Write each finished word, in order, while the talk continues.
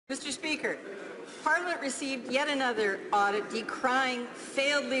Mr. Speaker, Parliament received yet another audit decrying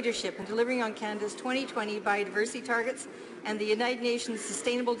failed leadership in delivering on Canada's 2020 biodiversity targets and the United Nations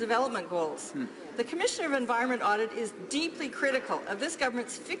Sustainable Development Goals. The Commissioner of Environment Audit is deeply critical of this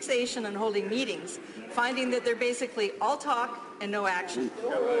government's fixation on holding meetings, finding that they're basically all talk and no action.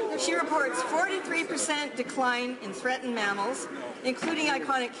 She reports 43% decline in threatened mammals, including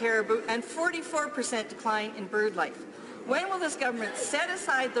iconic caribou, and 44% decline in bird life. When will this government set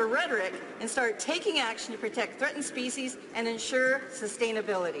aside the rhetoric and start taking action to protect threatened species and ensure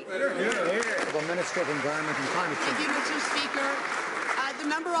sustainability? The Minister of Environment and Climate Change. Thank you, Mr. Speaker. The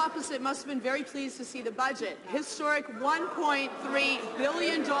member opposite must have been very pleased to see the budget. Historic $1.3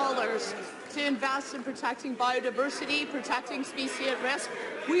 billion to invest in protecting biodiversity, protecting species at risk.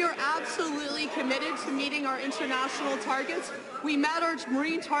 We are absolutely committed to meeting our international targets. We met our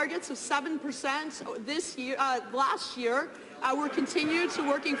marine targets of 7% this year, last year. We're continued to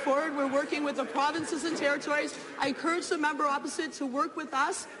working forward. We're working with the provinces and territories. I encourage the member opposite to work with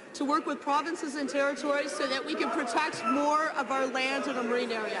us, to work with provinces and territories so that we can protect more of our land in the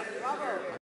marine area.